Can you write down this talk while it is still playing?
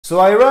So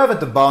I arrive at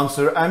the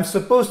bouncer. I'm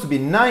supposed to be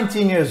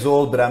 19 years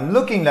old, but I'm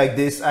looking like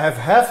this. I have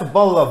half a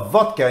bottle of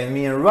vodka in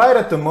me, and right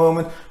at the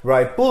moment where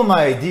I pull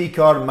my ID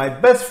card, my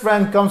best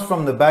friend comes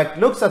from the back,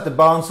 looks at the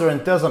bouncer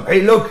and tells him,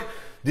 "Hey look,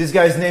 this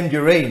guy's named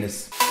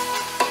Uranus."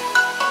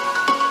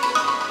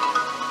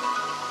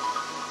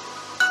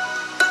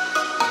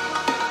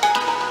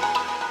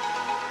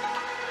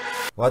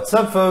 What's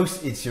up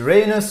folks, it's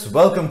Uranus,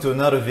 welcome to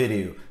another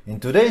video. In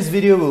today's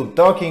video we'll be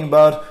talking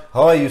about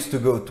how I used to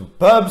go to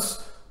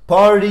pubs,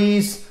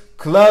 parties,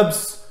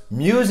 clubs,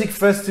 music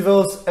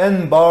festivals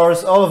and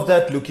bars, all of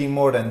that looking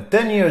more than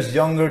 10 years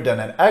younger than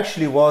I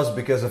actually was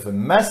because of a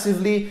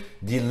massively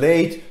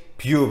delayed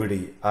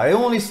puberty. I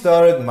only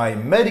started my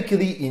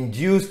medically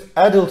induced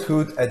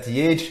adulthood at the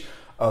age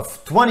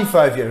of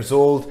 25 years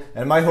old,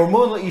 and my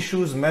hormonal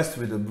issues messed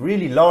with a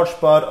really large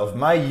part of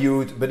my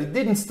youth, but it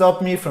didn't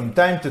stop me from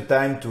time to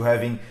time to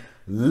having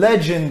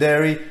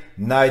legendary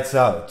nights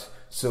out.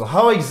 So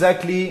how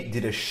exactly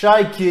did a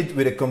shy kid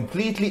with a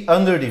completely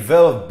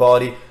underdeveloped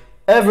body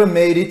ever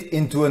made it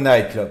into a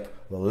nightclub?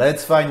 Well,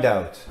 let's find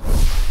out.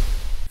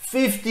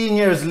 15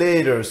 years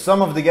later,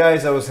 some of the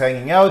guys I was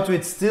hanging out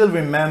with still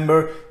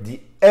remember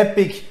the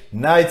epic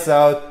nights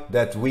out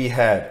that we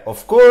had.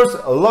 Of course,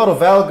 a lot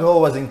of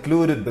alcohol was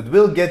included, but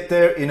we'll get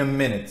there in a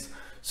minute.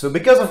 So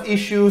because of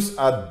issues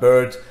at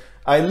birth,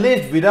 I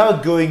lived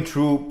without going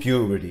through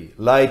puberty.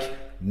 Like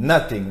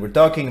nothing. We're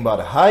talking about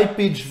a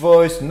high-pitched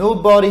voice, no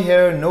body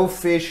hair, no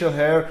facial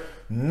hair,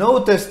 no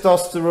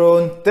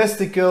testosterone,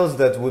 testicles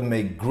that would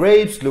make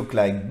grapes look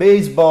like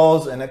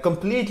baseballs, and a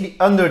completely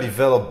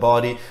underdeveloped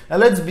body,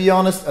 and let's be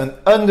honest, an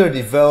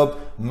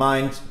underdeveloped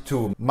mind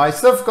too. My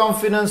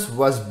self-confidence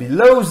was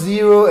below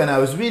zero, and I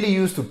was really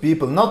used to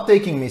people not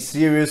taking me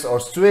serious or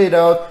straight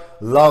out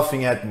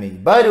laughing at me.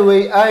 By the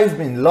way, I've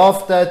been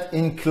laughed at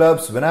in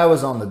clubs when I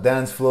was on the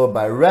dance floor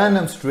by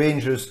random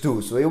strangers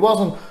too, so it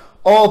wasn't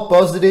all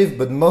positive,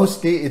 but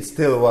mostly it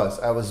still was.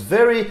 I was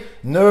very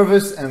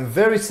nervous and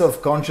very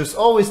self-conscious,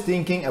 always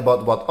thinking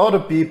about what other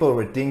people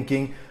were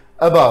thinking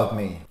about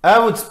me. I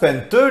would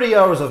spend 30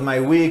 hours of my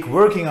week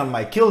working on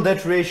my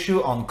kill-death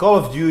ratio on Call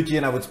of Duty,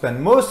 and I would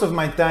spend most of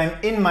my time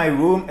in my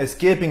room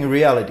escaping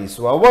reality.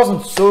 So I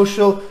wasn't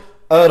social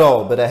at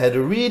all, but I had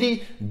a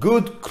really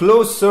good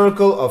close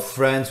circle of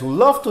friends who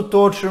loved to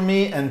torture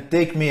me and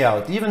take me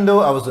out. Even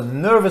though I was a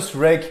nervous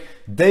wreck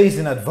days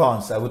in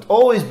advance, I would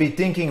always be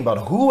thinking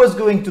about who was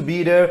going to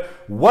be there,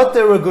 what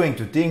they were going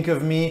to think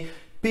of me.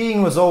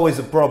 Peeing was always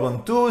a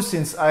problem too,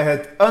 since I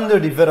had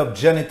underdeveloped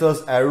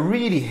genitals. I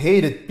really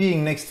hated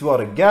peeing next to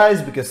other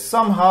guys because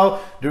somehow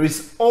there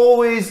is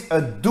always a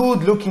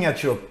dude looking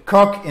at your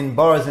cock in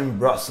bars in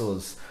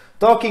Brussels.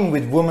 Talking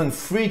with women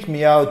freaked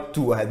me out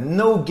too. I had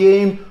no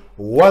game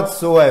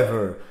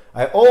whatsoever.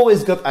 I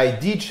always got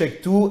ID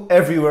checked too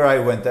everywhere I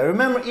went. I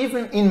remember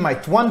even in my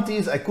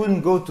 20s I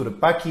couldn't go to the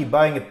packy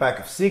buying a pack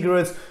of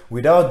cigarettes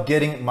without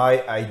getting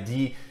my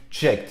ID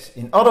checked.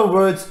 In other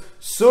words,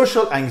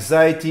 social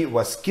anxiety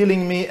was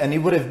killing me, and it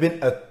would have been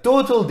a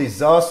total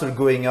disaster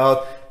going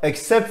out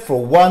except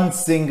for one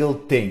single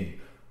thing: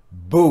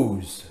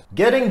 booze.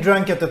 Getting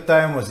drunk at the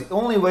time was the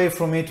only way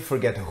for me to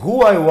forget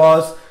who I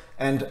was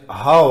and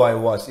how I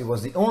was. It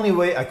was the only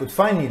way I could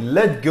finally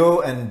let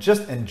go and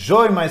just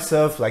enjoy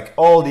myself like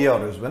all the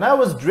others. When I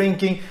was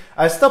drinking,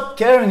 I stopped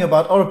caring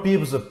about other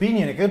people's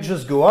opinion. I could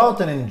just go out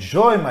and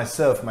enjoy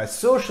myself. My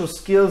social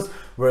skills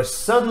were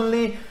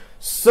suddenly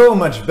so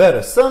much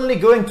better. Suddenly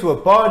going to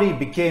a party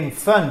became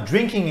fun.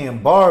 Drinking in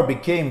a bar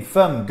became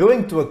fun.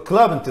 Going to a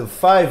club until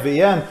 5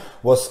 AM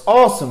was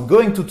awesome.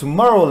 Going to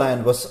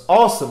Tomorrowland was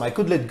awesome. I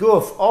could let go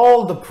of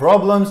all the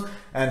problems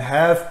and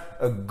have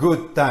a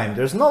good time.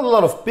 There's not a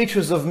lot of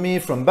pictures of me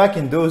from back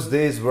in those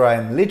days where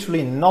I'm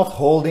literally not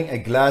holding a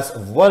glass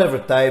of whatever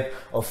type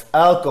of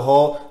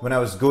alcohol when I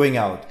was going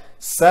out.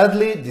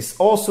 Sadly, this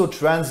also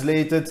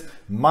translated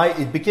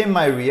it became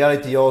my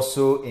reality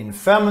also in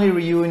family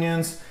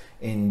reunions,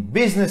 in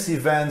business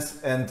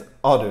events and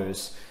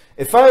others.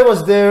 If I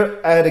was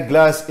there, I had a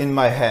glass in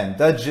my hand.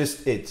 That's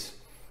just it.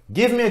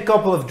 Give me a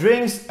couple of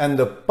drinks and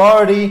the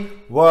party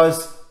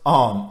was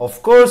on.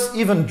 Of course,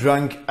 even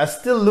drunk, I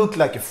still looked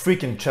like a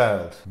freaking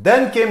child.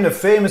 Then came the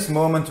famous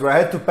moment where I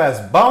had to pass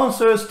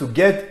bouncers to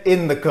get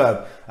in the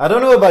club. I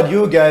don't know about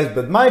you guys,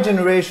 but my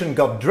generation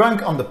got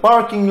drunk on the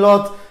parking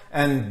lot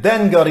and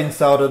then got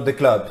inside of the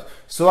club.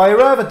 So I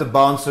arrive at the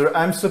bouncer.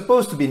 I'm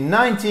supposed to be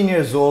 19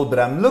 years old, but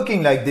I'm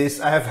looking like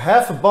this. I have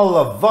half a bottle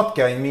of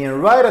vodka in me,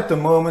 and right at the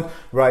moment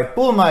where I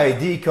pull my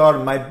ID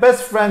card, my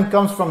best friend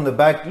comes from the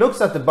back, looks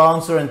at the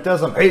bouncer and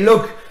tells him, "Hey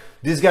look,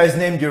 this guy's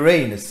named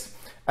Uranus."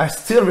 I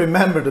still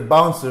remember the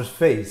bouncer's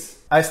face.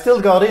 I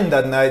still got in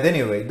that night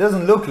anyway. It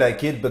doesn't look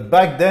like it, but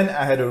back then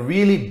I had a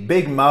really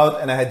big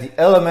mouth and I had the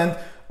element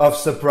of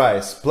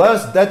surprise.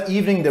 Plus that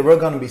evening there were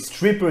gonna be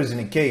strippers in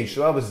a cage,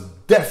 so I was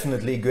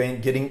definitely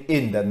getting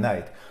in that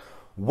night.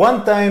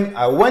 One time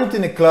I went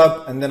in a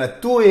club, and then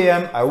at 2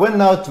 AM I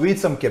went out to eat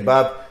some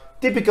kebab,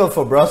 typical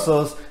for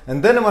Brussels,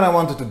 and then when I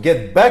wanted to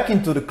get back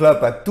into the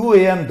club at 2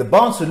 AM, the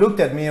bouncer looked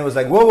at me and was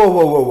like, whoa, whoa,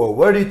 whoa, whoa, whoa,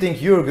 where do you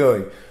think you're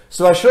going?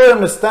 So I showed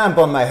him the stamp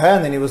on my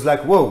hand and he was like,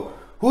 whoa,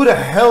 who the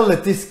hell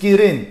let this kid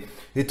in?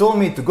 He told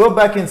me to go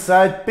back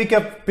inside, pick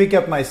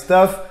up my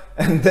stuff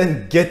and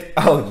then get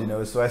out, you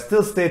know. So I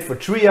still stayed for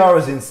 3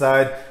 hours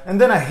inside and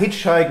then I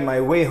hitchhiked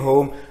my way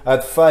home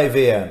at 5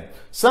 a.m.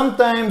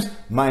 Sometimes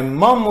my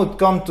mom would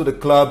come to the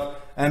club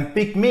and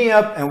pick me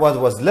up and what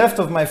was left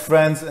of my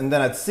friends, and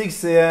then at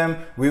 6 a.m.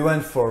 we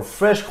went for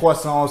fresh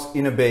croissants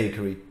in a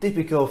bakery.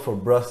 Typical for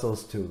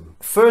Brussels too.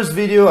 First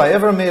video I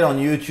ever made on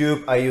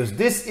YouTube, I used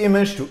this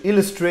image to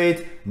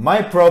illustrate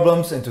my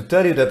problems and to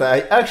tell you that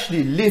I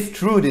actually lived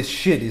through this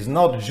shit. It's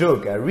not a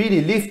joke. I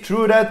really lived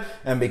through that,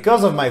 and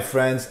because of my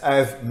friends I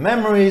have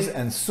memories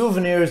and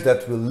souvenirs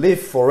that will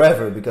live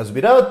forever, because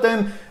without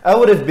them I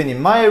would have been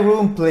in my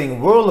room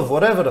playing World of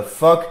whatever the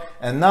fuck,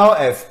 and now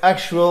I have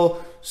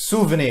actual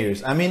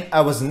souvenirs. I mean, I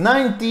was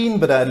 19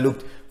 but I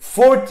looked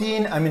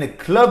 14. I'm in a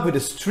club with a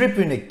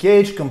stripper in a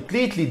cage,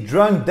 completely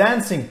drunk,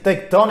 dancing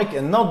tectonic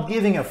and not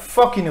giving a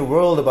fuck in the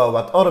world about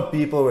what other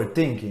people were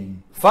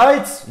thinking.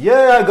 Fights?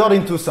 Yeah, I got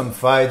into some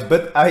fights,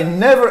 but I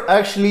never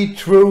actually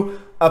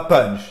threw a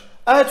punch.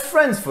 I had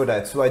friends for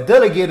that, so I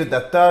delegated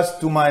that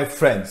task to my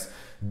friends.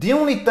 The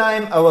only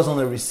time I was on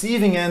the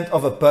receiving end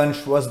of a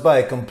punch was by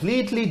a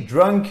completely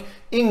drunk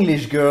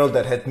English girl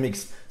that had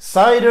mixed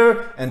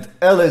cider and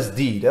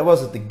LSD. That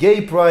was at the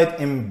Gay Pride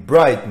in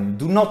Brighton.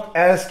 Do not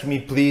ask me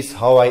please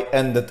how I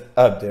ended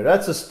up there.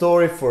 That's a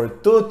story for a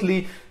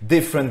totally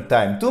different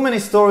time. Too many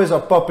stories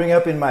are popping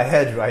up in my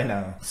head right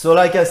now. So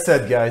like I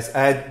said guys,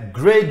 I had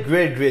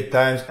great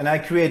times and I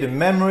created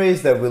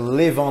memories that will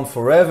live on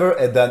forever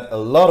and that a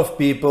lot of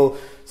people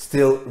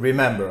still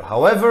remember.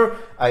 However,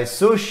 I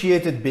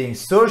associated being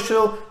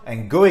social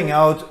and going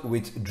out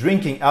with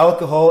drinking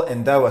alcohol,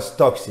 and that was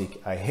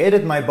toxic. I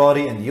hated my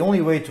body and the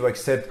only way to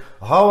accept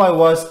how I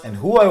was and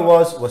who I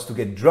was to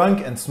get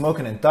drunk and smoke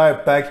an entire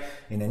pack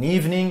in an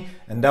evening,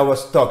 and that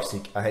was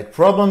toxic. I had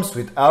problems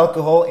with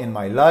alcohol in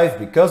my life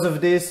because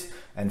of this,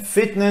 and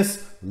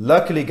fitness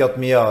luckily got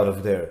me out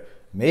of there.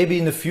 Maybe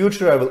in the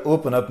future I will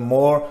open up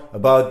more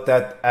about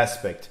that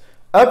aspect.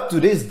 Up to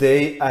this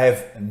day I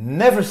have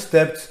never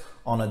stepped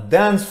on a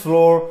dance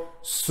floor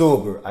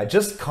sober. I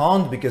just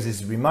can't, because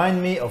it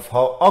reminds me of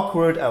how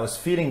awkward I was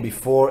feeling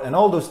before and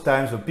all those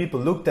times when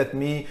people looked at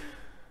me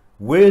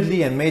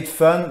weirdly and made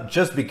fun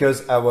just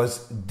because I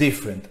was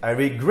different. I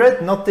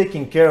regret not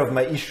taking care of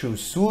my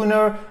issues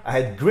sooner. I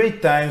had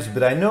great times,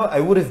 but I know I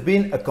would have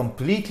been a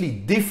completely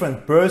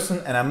different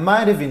person and I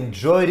might have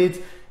enjoyed it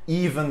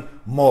even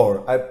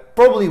more. I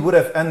probably would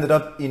have ended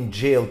up in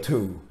jail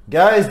too.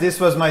 Guys, this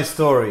was my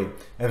story.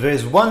 If there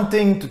is one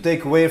thing to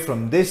take away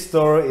from this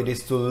story, it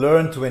is to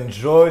learn to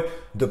enjoy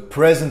the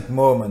present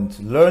moment.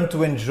 Learn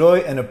to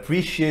enjoy and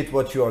appreciate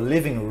what you are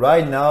living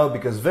right now,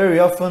 because very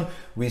often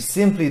we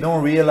simply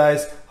don't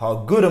realize how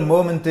good a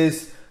moment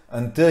is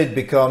until it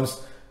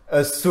becomes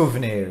a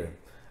souvenir.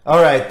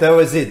 Alright, that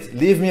was it.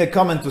 Leave me a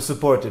comment to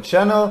support the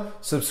channel.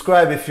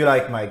 Subscribe if you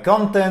like my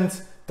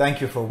content. Thank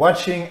you for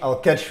watching. I'll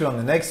catch you on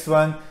the next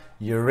one.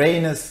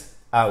 Uranus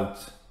out.